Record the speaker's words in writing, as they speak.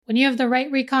When you have the right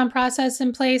recon process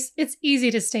in place, it's easy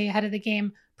to stay ahead of the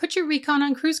game. Put your recon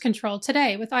on cruise control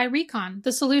today with iRecon,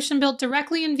 the solution built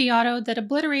directly in vAuto that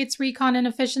obliterates recon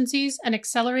inefficiencies and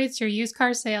accelerates your used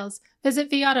car sales. Visit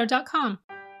vAuto.com.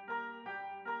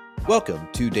 Welcome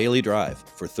to Daily Drive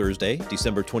for Thursday,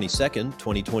 December 22nd,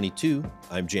 2022.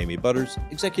 I'm Jamie Butters,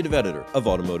 Executive Editor of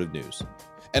Automotive News.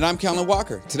 And I'm Kellen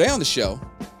Walker. Today on the show,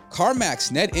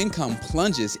 CarMax net income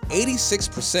plunges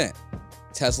 86%.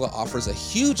 Tesla offers a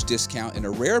huge discount in a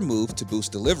rare move to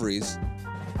boost deliveries.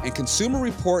 And Consumer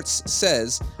Reports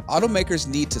says automakers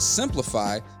need to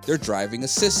simplify their driving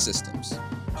assist systems.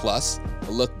 Plus,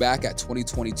 a look back at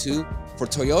 2022 for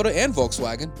Toyota and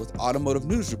Volkswagen with Automotive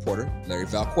News reporter Larry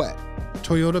Valquette.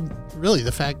 Toyota, really,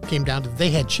 the fact came down to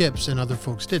they had chips and other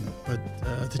folks didn't. But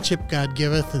the chip God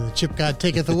giveth and the chip God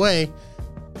taketh away.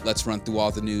 Let's run through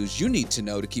all the news you need to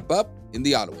know to keep up in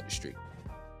the auto industry.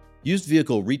 Used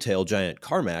vehicle retail giant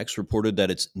CarMax reported that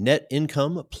its net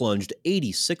income plunged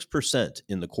 86%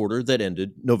 in the quarter that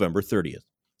ended November 30th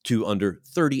to under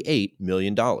 $38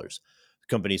 million. The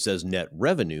company says net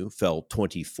revenue fell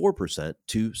 24%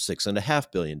 to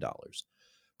 $6.5 billion.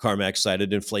 CarMax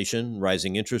cited inflation,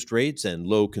 rising interest rates, and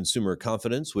low consumer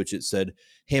confidence, which it said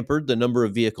hampered the number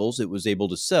of vehicles it was able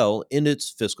to sell in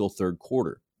its fiscal third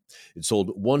quarter. It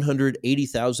sold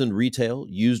 180,000 retail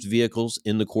used vehicles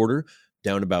in the quarter,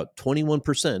 down about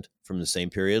 21% from the same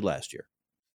period last year.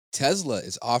 Tesla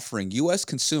is offering U.S.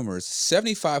 consumers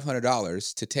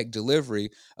 $7,500 to take delivery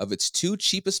of its two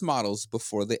cheapest models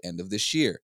before the end of this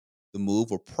year. The move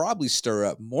will probably stir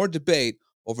up more debate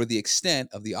over the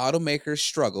extent of the automaker's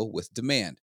struggle with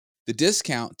demand. The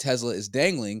discount Tesla is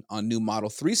dangling on new Model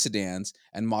 3 sedans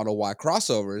and Model Y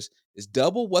crossovers is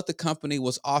double what the company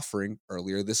was offering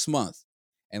earlier this month,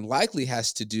 and likely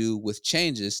has to do with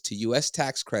changes to U.S.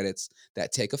 tax credits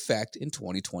that take effect in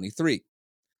 2023.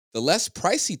 The less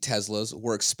pricey Teslas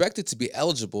were expected to be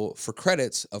eligible for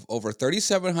credits of over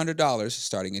 $3,700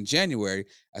 starting in January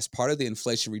as part of the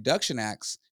Inflation Reduction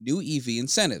Act's new EV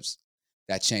incentives.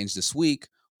 That changed this week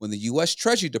when the U.S.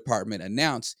 Treasury Department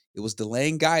announced it was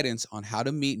delaying guidance on how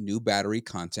to meet new battery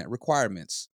content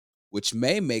requirements, which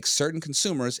may make certain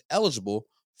consumers eligible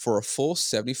for a full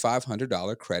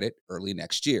 $7,500 credit early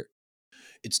next year.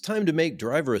 It's time to make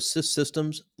driver assist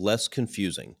systems less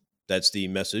confusing. That's the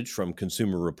message from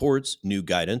Consumer Reports' new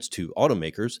guidance to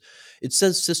automakers. It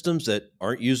says systems that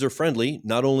aren't user-friendly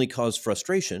not only cause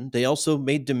frustration, they also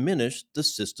may diminish the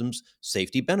system's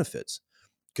safety benefits.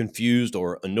 Confused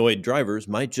or annoyed drivers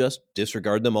might just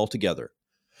disregard them altogether.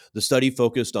 The study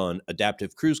focused on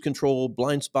adaptive cruise control,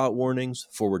 blind spot warnings,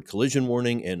 forward collision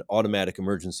warning, and automatic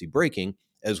emergency braking,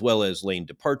 as well as lane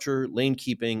departure, lane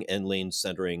keeping, and lane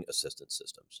centering assistance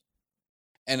systems.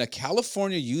 And a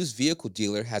California used vehicle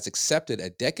dealer has accepted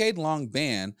a decade-long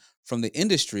ban from the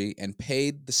industry and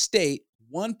paid the state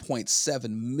 $1.7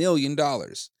 million.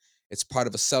 It's part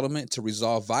of a settlement to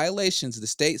resolve violations the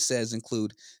state says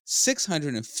include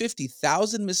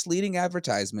 650,000 misleading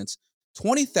advertisements,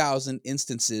 20,000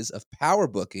 instances of power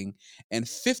booking, and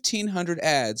 1,500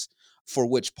 ads for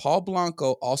which Paul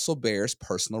Blanco also bears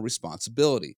personal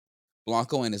responsibility.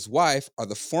 Blanco and his wife are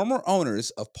the former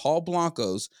owners of Paul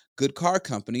Blanco's Good Car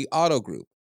Company Auto Group.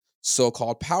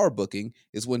 So-called power booking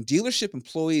is when dealership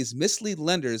employees mislead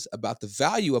lenders about the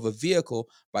value of a vehicle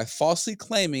by falsely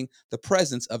claiming the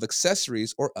presence of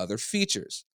accessories or other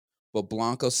features. But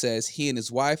Blanco says he and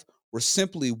his wife were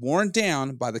simply worn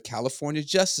down by the California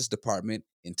Justice Department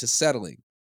into settling.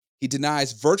 He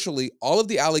denies virtually all of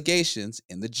the allegations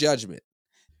in the judgment.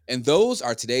 And those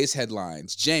are today's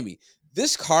headlines. Jamie,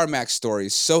 this CarMax story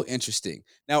is so interesting.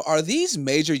 Now, are these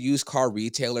major used car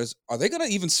retailers, are they going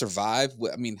to even survive?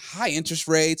 I mean, high interest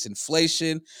rates,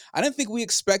 inflation. I didn't think we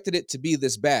expected it to be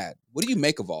this bad. What do you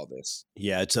make of all this?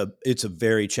 Yeah, it's a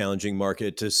very challenging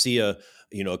market to see a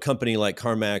company like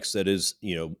CarMax that is,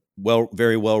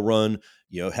 very well run,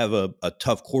 have a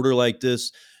tough quarter like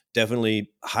this.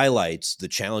 Definitely highlights the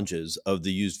challenges of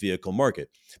the used vehicle market.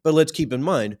 But let's keep in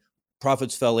mind,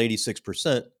 profits fell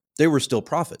 86%. They were still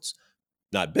profits.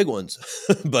 Not big ones,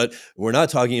 but we're not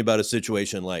talking about a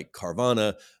situation like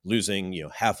Carvana losing,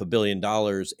 $500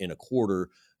 million in a quarter.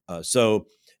 So,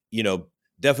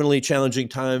 definitely challenging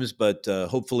times, but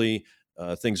hopefully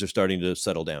things are starting to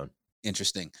settle down.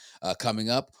 Interesting. Coming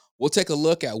up, we'll take a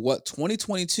look at what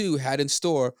 2022 had in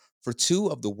store for two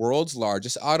of the world's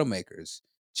largest automakers.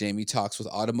 Jamie talks with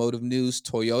Automotive News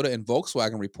Toyota and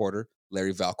Volkswagen reporter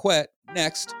Larry Valquette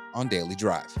next on Daily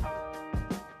Drive.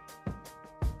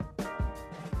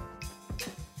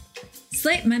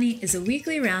 Slate Money is a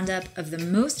weekly roundup of the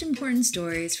most important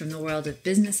stories from the world of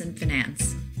business and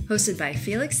finance. hosted by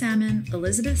Felix Salmon,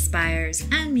 Elizabeth Spires,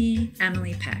 and me,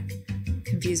 Emily Peck.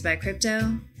 Confused by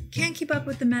crypto? Can't keep up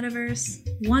with the metaverse?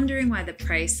 Wondering why the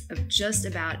price of just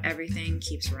about everything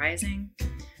keeps rising?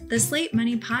 The Slate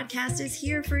Money podcast is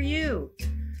here for you.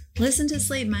 Listen to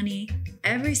Slate Money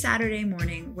every Saturday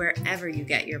morning wherever you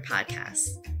get your podcasts.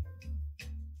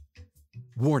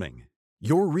 Warning: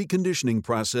 your reconditioning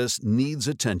process needs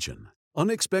attention.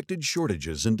 Unexpected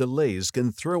shortages and delays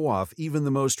can throw off even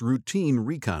the most routine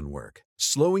recon work,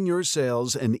 slowing your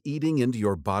sales and eating into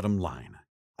your bottom line.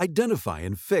 Identify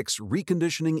and fix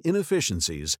reconditioning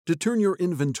inefficiencies to turn your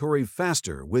inventory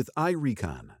faster with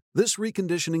iRecon. This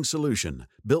reconditioning solution,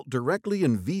 built directly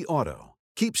in vAuto,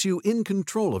 keeps you in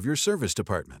control of your service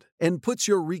department and puts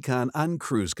your recon on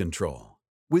cruise control.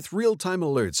 With real-time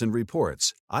alerts and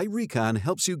reports, iRecon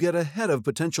helps you get ahead of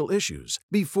potential issues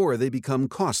before they become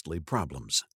costly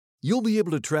problems. You'll be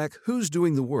able to track who's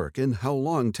doing the work and how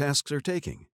long tasks are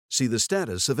taking, see the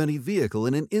status of any vehicle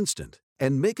in an instant,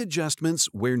 and make adjustments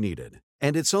where needed.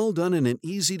 And it's all done in an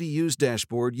easy-to-use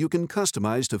dashboard you can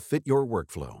customize to fit your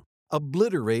workflow.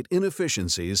 Obliterate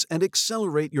inefficiencies and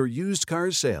accelerate your used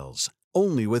car sales,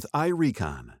 only with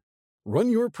iRecon.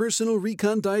 Run your personal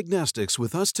recon diagnostics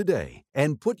with us today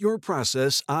and put your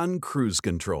process on cruise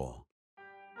control.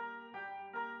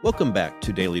 Welcome back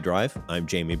to Daily Drive. I'm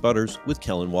Jamie Butters with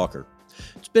Kellen Walker.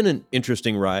 It's been an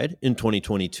interesting ride in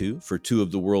 2022 for two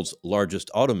of the world's largest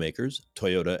automakers,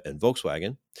 Toyota and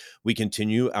Volkswagen. We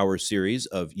continue our series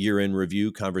of year-end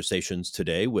review conversations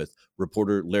today with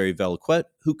reporter Larry Veliquette,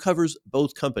 who covers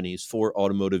both companies for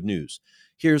Automotive News.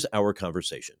 Here's our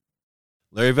conversation.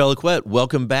 Larry Veliquette,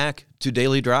 welcome back to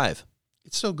Daily Drive.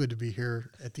 It's so good to be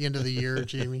here at the end of the year,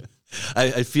 Jamie.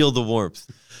 I feel the warmth.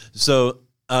 So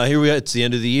here we are. It's the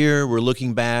end of the year. We're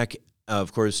looking back.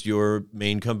 Of course, your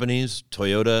main companies,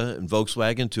 Toyota and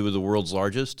Volkswagen, two of the world's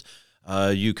largest.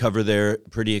 You cover their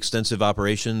pretty extensive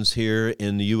operations here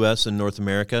in the U.S. and North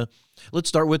America. Let's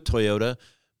start with Toyota.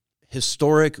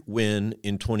 Historic win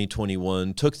in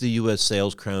 2021, took the U.S.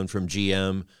 sales crown from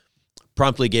GM,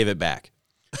 promptly gave it back.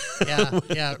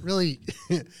 Yeah, really.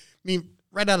 I mean,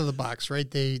 right out of the box, right?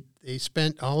 They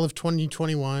spent all of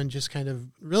 2021 just kind of,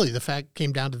 really the fact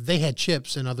came down to they had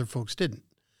chips and other folks didn't.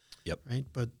 Yep. Right.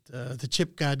 But the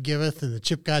chip God giveth and the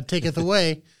chip God taketh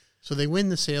away. So they win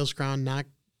the sales crown, knock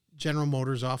General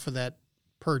Motors off of that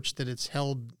perch that it's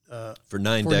held for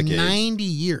 9 decades. 90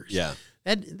 years. Yeah.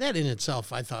 That in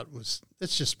itself, I thought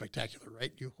that's just spectacular,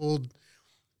 right?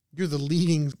 You're the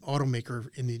leading automaker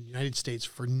in the United States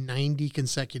for 90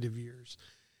 consecutive years.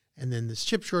 And then this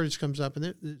chip shortage comes up,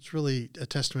 and it's really a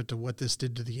testament to what this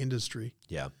did to the industry.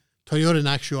 Yeah. Toyota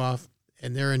knocks you off,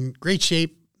 and they're in great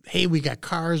shape. Hey, we got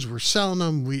cars. We're selling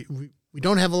them. We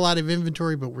don't have a lot of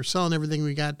inventory, but we're selling everything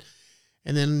we got.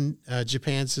 And then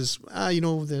Japan says,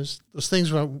 there's those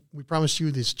things we promised you,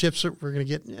 these chips that we're going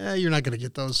to get. You're not going to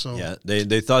get those. So yeah,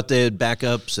 they thought they had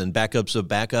backups and backups of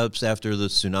backups after the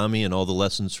tsunami and all the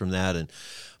lessons from that. And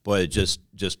boy, it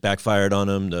just backfired on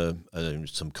them.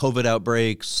 Some COVID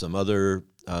outbreaks, some other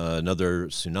another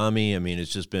tsunami. I mean,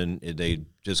 it's just they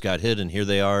just got hit, and here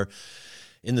they are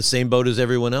in the same boat as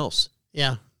everyone else.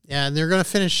 Yeah, and they're going to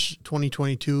finish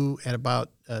 2022 at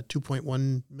about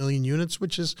 2.1 million units,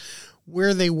 which is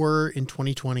where they were in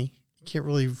 2020. You can't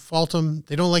really fault them.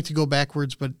 They don't like to go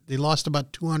backwards, but they lost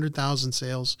about 200,000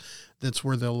 sales. That's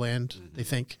where they'll land, they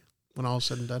think, when all is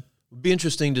said and done. It'd be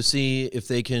interesting to see if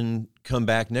they can come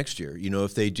back next year. You know,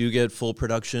 if they do get full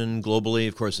production globally.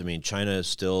 Of course, I mean, China is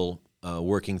still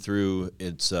working through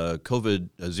its zero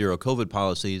COVID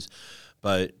policies.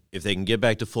 But if they can get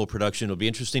back to full production, it'll be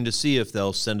interesting to see if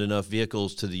they'll send enough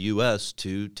vehicles to the U.S.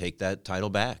 to take that title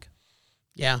back.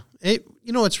 Yeah.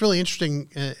 It's really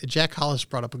interesting. Jack Hollis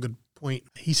brought up a good point.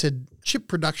 He said chip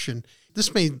production,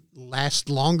 this may last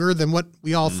longer than what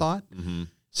we all thought,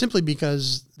 simply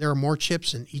because there are more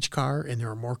chips in each car, and there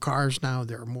are more cars now.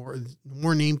 There are more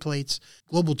nameplates.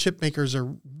 Global chip makers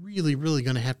are really, really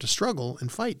going to have to struggle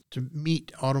and fight to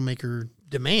meet automaker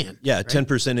demand. Yeah, right?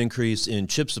 10% increase in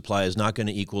chip supply is not going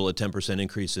to equal a 10%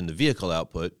 increase in the vehicle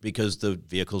output, because the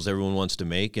vehicles everyone wants to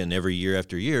make, and every year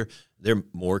after year, they're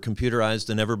more computerized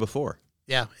than ever before.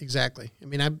 Yeah, exactly. I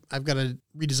mean, I've got a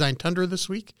redesigned Tundra this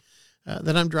week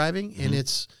that I'm driving, and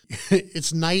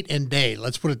it's night and day.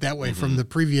 Let's put it that way from the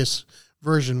previous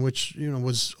version, which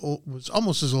was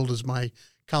almost as old as my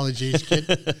college age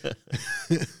kid.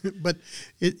 But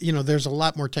there's a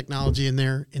lot more technology in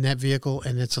that vehicle,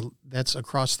 and that's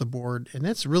across the board, and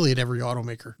that's really at every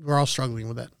automaker. We're all struggling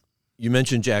with that. You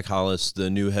mentioned Jack Hollis,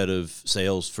 the new head of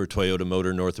sales for Toyota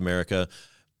Motor North America,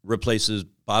 replaces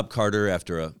Bob Carter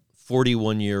after a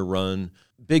 41-year run.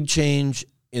 Big change.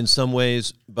 in some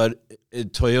ways, but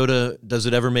Toyota, does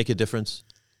it ever make a difference?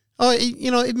 Oh,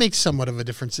 it makes somewhat of a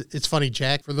difference. It's funny,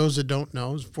 Jack, for those that don't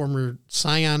know, former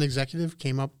Scion executive,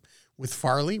 came up with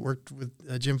Farley, worked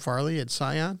with Jim Farley at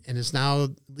Scion, and is now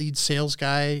lead sales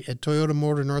guy at Toyota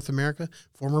Motor North America,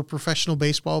 former professional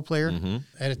baseball player. Mm-hmm.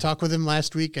 I had a talk with him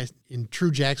last week. In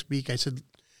true Jack speak, I said,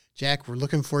 Jack, we're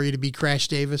looking for you to be Crash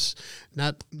Davis,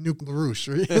 not Nuke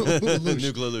LaRouche.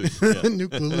 Nuke LaRouche. Yeah.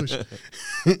 Nuke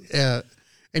LaRouche.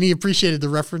 And he appreciated the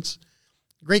reference.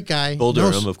 Great guy. Bull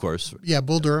Durham, of course. Yeah,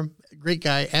 Bull Durham. Great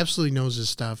guy. Absolutely knows his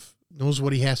stuff. Knows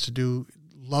what he has to do.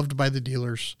 Loved by the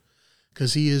dealers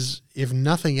because he is, if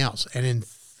nothing else, an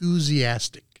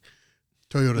enthusiastic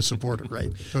Toyota supporter, right?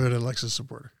 Toyota Lexus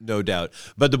supporter. No doubt.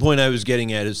 But the point I was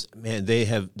getting at is, man, they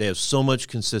have so much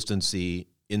consistency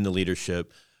in the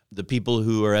leadership. The people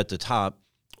who are at the top,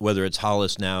 whether it's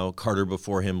Hollis now, Carter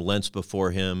before him, Lentz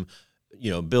before him,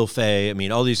 Bill Fay, I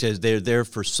mean, all these guys, they're there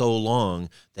for so long.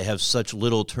 They have such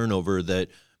little turnover that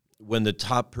when the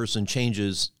top person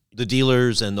changes, the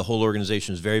dealers and the whole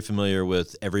organization is very familiar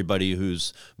with everybody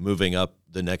who's moving up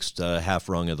the next half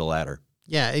rung of the ladder.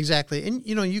 Yeah, exactly. And,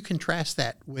 you contrast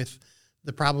that with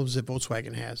the problems that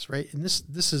Volkswagen has, right? And this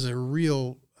is a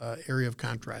real area of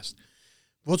contrast.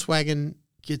 Volkswagen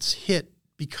gets hit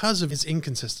because of its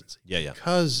inconsistency. Yeah.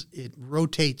 Because it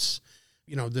rotates,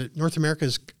 the North America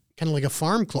is kind of like a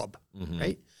farm club,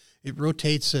 right? It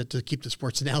rotates, to keep the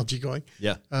sports analogy going.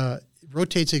 Yeah. It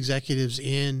rotates executives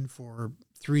in for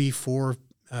 3, 4,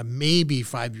 maybe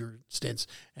 5-year stints,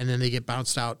 and then they get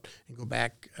bounced out and go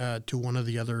back to one of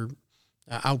the other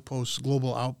outposts,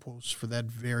 global outposts for that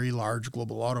very large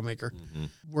global automaker. Mm-hmm.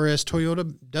 Whereas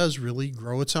Toyota does really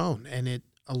grow its own, and it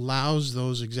allows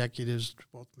those executives to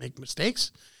both make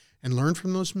mistakes and learn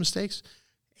from those mistakes,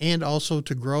 and also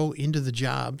to grow into the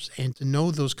jobs and to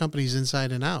know those companies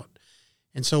inside and out.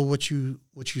 And so what you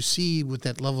see with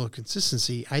that level of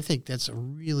consistency, I think that's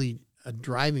a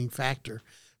driving factor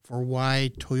for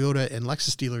why Toyota and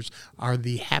Lexus dealers are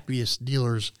the happiest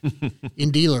dealers in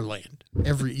dealer land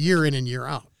every year in and year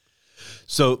out.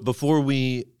 So before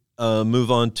we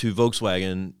move on to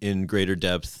Volkswagen in greater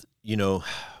depth,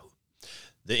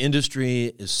 the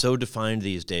industry is so defined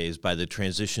these days by the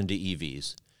transition to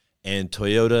EVs. And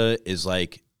Toyota is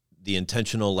like the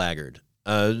intentional laggard.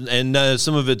 And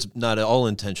some of it's not all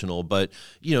intentional, but,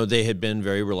 they had been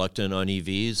very reluctant on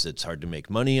EVs. It's hard to make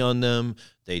money on them.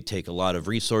 They take a lot of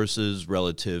resources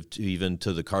relative to even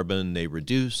to the carbon they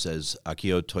reduce. As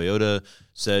Akio Toyoda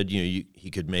said,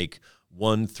 he could make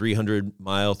one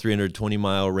 300-mile,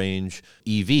 320-mile range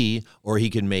EV, or he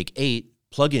could make 8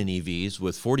 plug-in EVs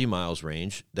with 40 miles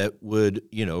range that would,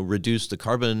 reduce the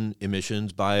carbon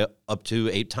emissions by up to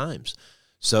 8 times.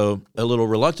 So a little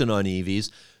reluctant on EVs.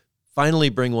 Finally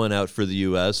bring one out for the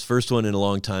U.S., first one in a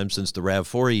long time since the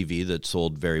RAV4 EV that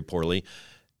sold very poorly,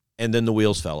 and then the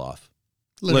wheels fell off.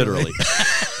 Literally.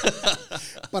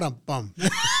 Bum.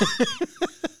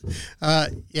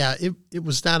 It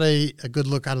was not a good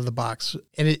look out of the box.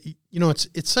 And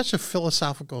it's such a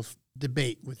philosophical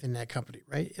debate within that company,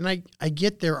 right? And I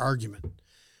get their argument.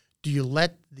 Do you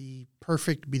let the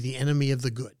perfect be the enemy of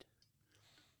the good?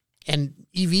 And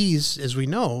EVs, as we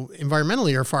know,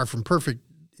 environmentally are far from perfect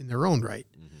in their own right.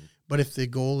 Mm-hmm. But if the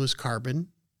goal is carbon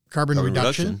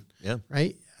reduction, yeah,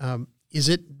 right? Is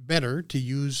it better to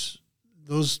use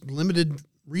those limited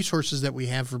resources that we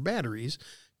have for batteries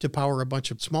to power a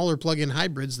bunch of smaller plug-in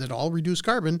hybrids that all reduce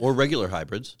carbon? Or regular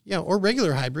hybrids. Yeah, or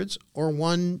regular hybrids, or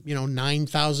one,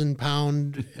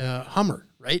 9,000-pound Hummer,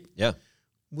 right? Yeah.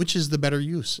 Which is the better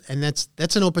use? And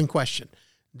that's an open question.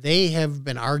 They have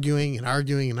been arguing, and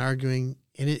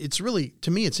it's really, to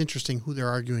me, it's interesting who they're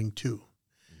arguing to,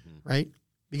 right?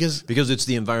 Because it's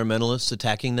the environmentalists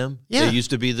attacking them. Yeah. They used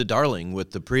to be the darling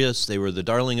with the Prius. They were the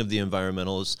darling of the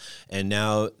environmentalists, and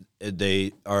now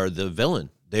they are the villain.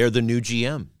 They are the new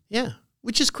GM. Yeah,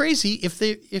 which is crazy if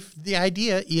the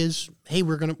idea is, hey,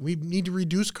 we need to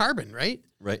reduce carbon, right?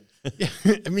 Right. Yeah.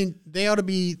 I mean, they ought to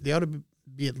be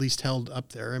at least held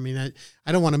up there. I mean,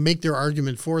 I don't want to make their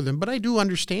argument for them, but I do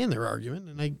understand their argument,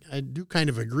 and I do kind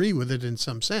of agree with it in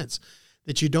some sense,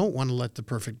 that you don't want to let the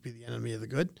perfect be the enemy of the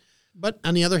good. But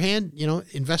on the other hand,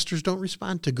 investors don't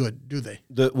respond to good, do they?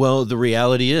 The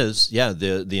reality is,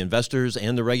 the investors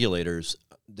and the regulators,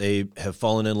 they have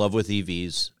fallen in love with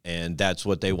EVs, and that's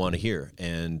what they want to hear.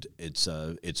 And it's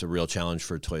a real challenge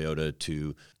for Toyota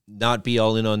to not be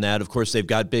all in on that. Of course, they've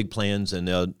got big plans, and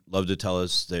they'll love to tell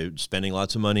us they're spending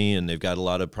lots of money, and they've got a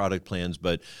lot of product plans,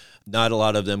 but not a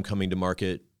lot of them coming to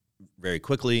market very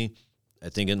quickly. I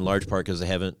think in large part because they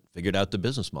haven't figured out the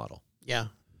business model. Yeah.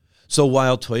 So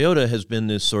while Toyota has been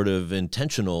this sort of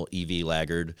intentional EV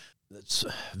laggard, That's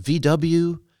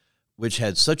VW, which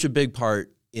had such a big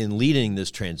part in leading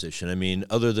this transition. I mean,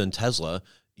 other than Tesla,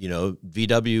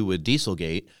 VW with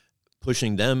Dieselgate,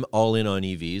 pushing them all in on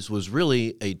EVs was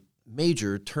really a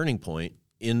major turning point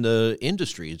in the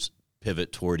industry's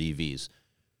pivot toward EVs.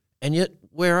 And yet,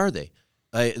 where are they?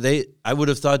 I would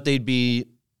have thought they'd be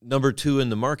number 2 in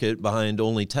the market behind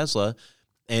only Tesla,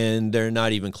 and they're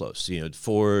not even close.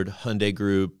 Ford, Hyundai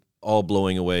Group, all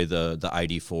blowing away the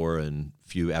ID4 and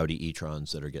few Audi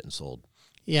e-trons that are getting sold.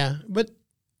 Yeah, but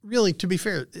really, to be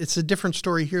fair, it's a different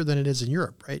story here than it is in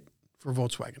Europe, right, for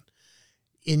Volkswagen.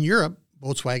 In Europe,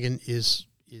 Volkswagen is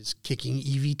kicking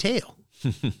EV tail,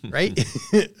 right?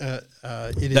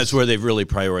 That's where they've really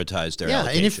prioritized their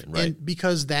allocation, right? And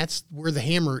because that's where the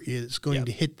hammer is going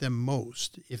to hit them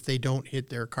most if they don't hit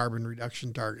their carbon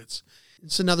reduction targets.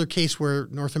 It's another case where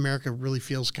North America really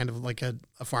feels kind of like a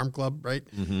farm club, right?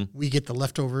 Mm-hmm. We get the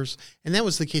leftovers. And that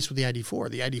was the case with the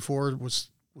ID4. The ID4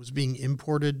 was being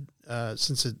imported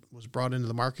since it was brought into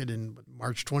the market in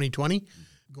March 2020,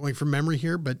 going from memory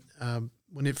here. But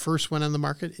when it first went on the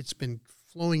market, it's been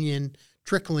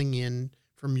trickling in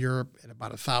from Europe at about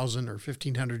 1,000 or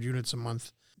 1,500 units a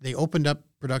month. They opened up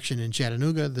production in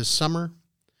Chattanooga this summer,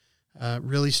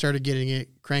 really started getting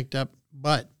it cranked up.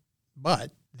 But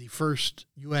the first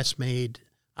U.S.-made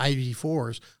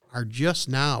ID4s are just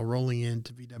now rolling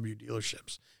into VW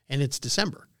dealerships, and it's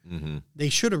December. Mm-hmm. They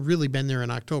should have really been there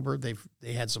in October. They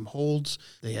had some holds.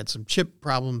 They had some chip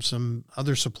problems, some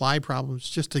other supply problems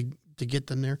just to get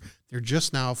them there. They're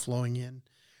just now flowing in.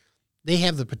 They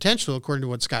have the potential, according to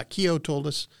what Scott Keogh told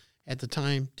us at the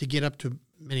time, to get up to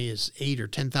many as 8,000 or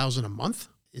 10,000 a month.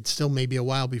 It still may be a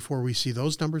while before we see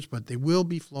those numbers, but they will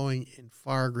be flowing in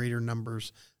far greater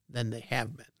numbers than they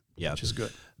have been, which is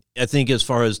good. I think as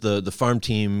far as the farm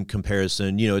team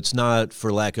comparison, it's not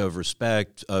for lack of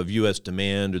respect of U.S.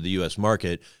 demand or the U.S.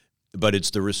 market, but it's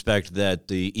the respect that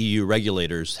the EU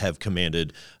regulators have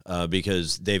commanded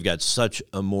because they've got such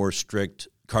a more strict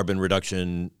carbon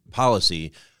reduction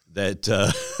policy that,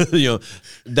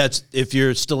 that's if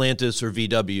you're Stellantis or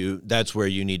VW, that's where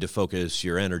you need to focus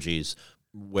your energies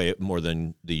way more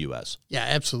than the U.S. Yeah,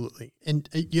 absolutely. And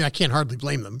I can't hardly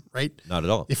blame them, right? Not at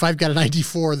all. If I've got an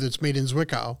ID4 that's made in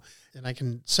Zwickau and I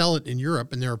can sell it in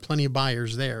Europe and there are plenty of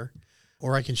buyers there,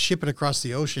 or I can ship it across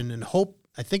the ocean and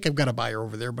I think I've got a buyer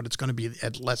over there, but it's going to be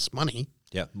at less money.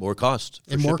 Yeah, more cost.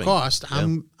 And more cost. Yeah.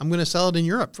 I'm going to sell it in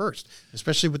Europe first,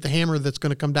 especially with the hammer that's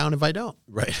going to come down if I don't.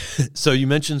 Right. So you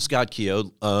mentioned Scott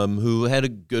Keogh, who had a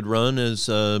good run as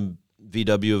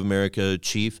VW of America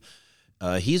chief.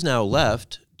 He's now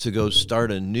left to go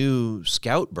start a new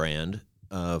Scout brand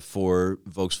for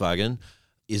Volkswagen.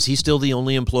 Is he still the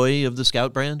only employee of the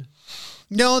Scout brand?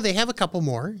 No, they have a couple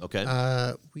more.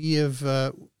 Okay.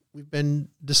 We've been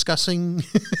discussing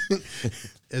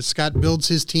as Scott builds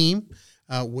his team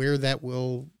where that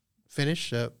will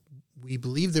finish. We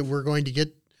believe that we're going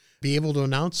to be able to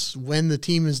announce when the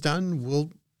team is done.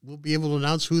 We'll be able to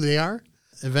announce who they are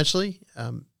eventually.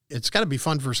 It's got to be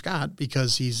fun for Scott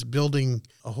because he's building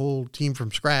a whole team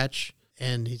from scratch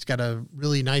and he's got a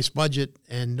really nice budget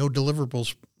and no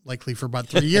deliverables likely for about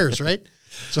 3 years, right?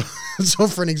 So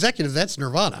for an executive, that's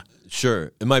nirvana.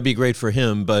 Sure. It might be great for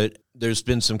him, but there's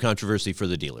been some controversy for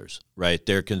the dealers, right?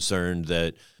 They're concerned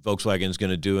that Volkswagen's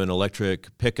going to do an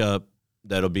electric pickup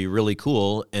that'll be really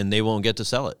cool and they won't get to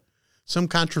sell it. Some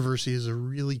controversy is a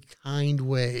really kind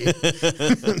way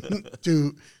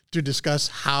to discuss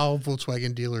how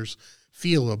Volkswagen dealers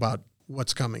feel about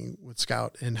what's coming with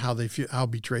Scout and how they feel, how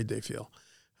betrayed they feel.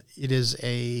 It is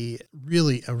a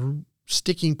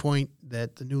sticking point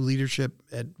that the new leadership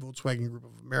at Volkswagen Group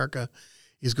of America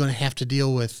is going to have to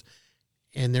deal with,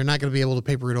 and they're not going to be able to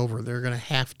paper it over. They're going to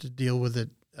have to deal with it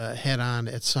head on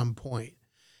at some point.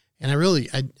 And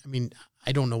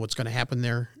I don't know what's going to happen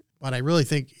there, but I really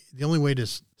think the only way to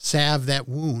salve that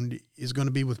wound is going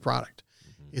to be with product.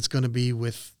 Mm-hmm. It's going to be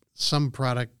with some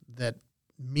product that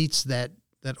meets that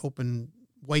open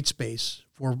white space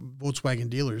for Volkswagen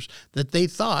dealers that they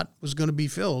thought was going to be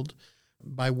filled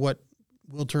by what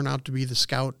will turn out to be the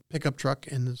Scout pickup truck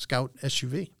and the Scout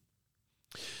SUV.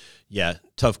 Yeah,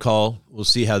 tough call. We'll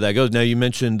see how that goes. Now, you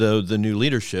mentioned the new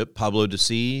leadership. Pablo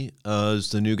Deci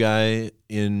is the new guy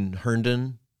in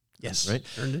Herndon. Yes, right?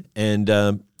 Herndon.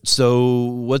 And so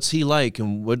what's he like,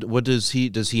 and what does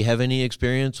he have any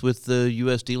experience with the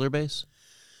U.S. dealer base?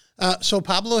 So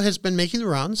Pablo has been making the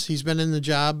rounds. He's been in the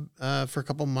job for a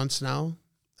couple months now.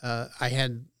 I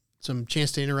had some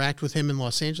chance to interact with him in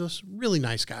Los Angeles. Really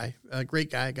nice guy,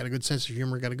 great guy. Got a good sense of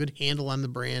humor. Got a good handle on the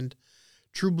brand.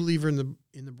 True believer in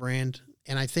the brand.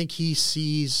 And I think he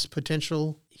sees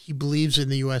potential. He believes in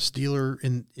the U.S. dealer,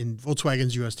 in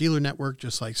Volkswagen's U.S. dealer network,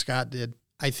 just like Scott did.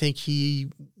 I think he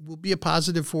will be a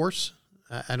positive force.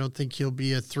 I don't think he'll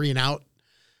be a 3-and-out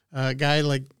guy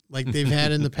like they've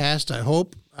had in the past. I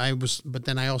hope. But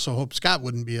then I also hope Scott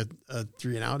wouldn't be a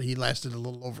 3-and-out. He lasted a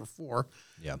little over 4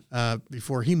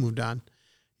 before he moved on.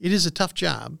 It is a tough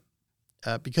job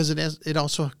because it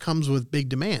also comes with big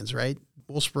demands, right?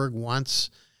 Wolfsburg wants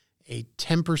a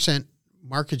 10%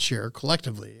 market share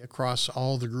collectively across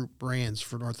all the group brands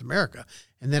for North America.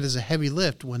 And that is a heavy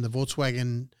lift when the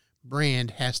Volkswagen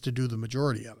brand has to do the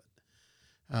majority of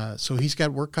it. So he's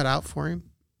got work cut out for him.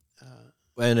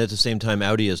 And at the same time,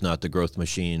 Audi is not the growth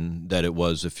machine that it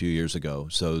was a few years ago.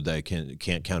 So they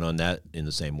can't count on that in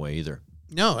the same way either.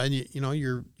 No, and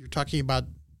you're talking about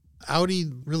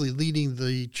Audi really leading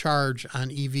the charge on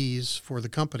EVs for the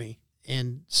company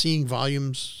and seeing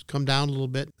volumes come down a little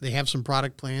bit. They have some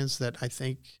product plans that I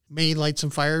think may light some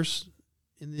fires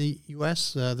in the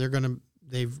U.S.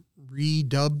 They've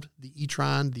redubbed the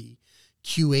e-tron, the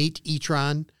Q8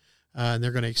 e-tron, and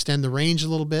they're going to extend the range a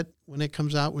little bit when it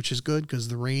comes out, which is good because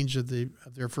the range of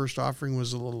their first offering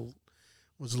was a little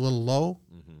low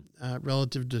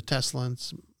relative to Tesla and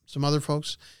some other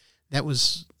folks. That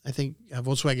was, I think,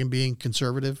 Volkswagen being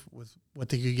conservative with what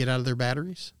they could get out of their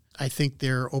batteries. I think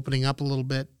they're opening up a little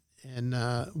bit, and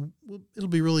it'll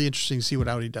be really interesting to see what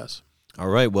Audi does. All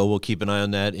right. Well, we'll keep an eye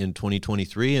on that in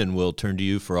 2023, and we'll turn to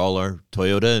you for all our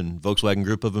Toyota and Volkswagen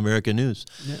Group of America news.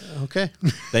 Yeah, okay.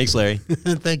 Thanks, Larry.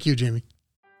 Thank you, Jamie.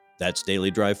 That's Daily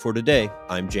Drive for today.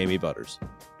 I'm Jamie Butters.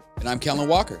 And I'm Kellen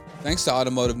Walker. Thanks to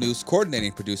Automotive News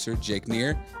coordinating producer Jake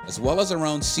Neer, as well as our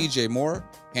own CJ Moore,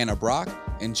 Hannah Brock,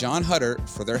 and John Hutter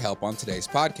for their help on today's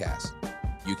podcast.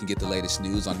 You can get the latest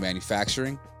news on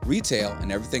manufacturing, retail,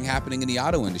 and everything happening in the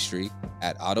auto industry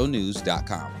at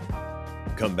autonews.com.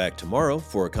 Come back tomorrow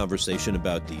for a conversation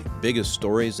about the biggest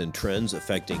stories and trends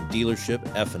affecting dealership,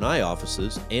 F&I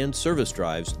offices, and service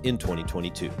drives in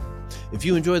 2022. If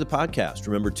you enjoy the podcast,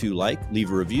 remember to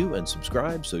leave a review, and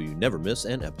subscribe so you never miss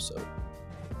an episode.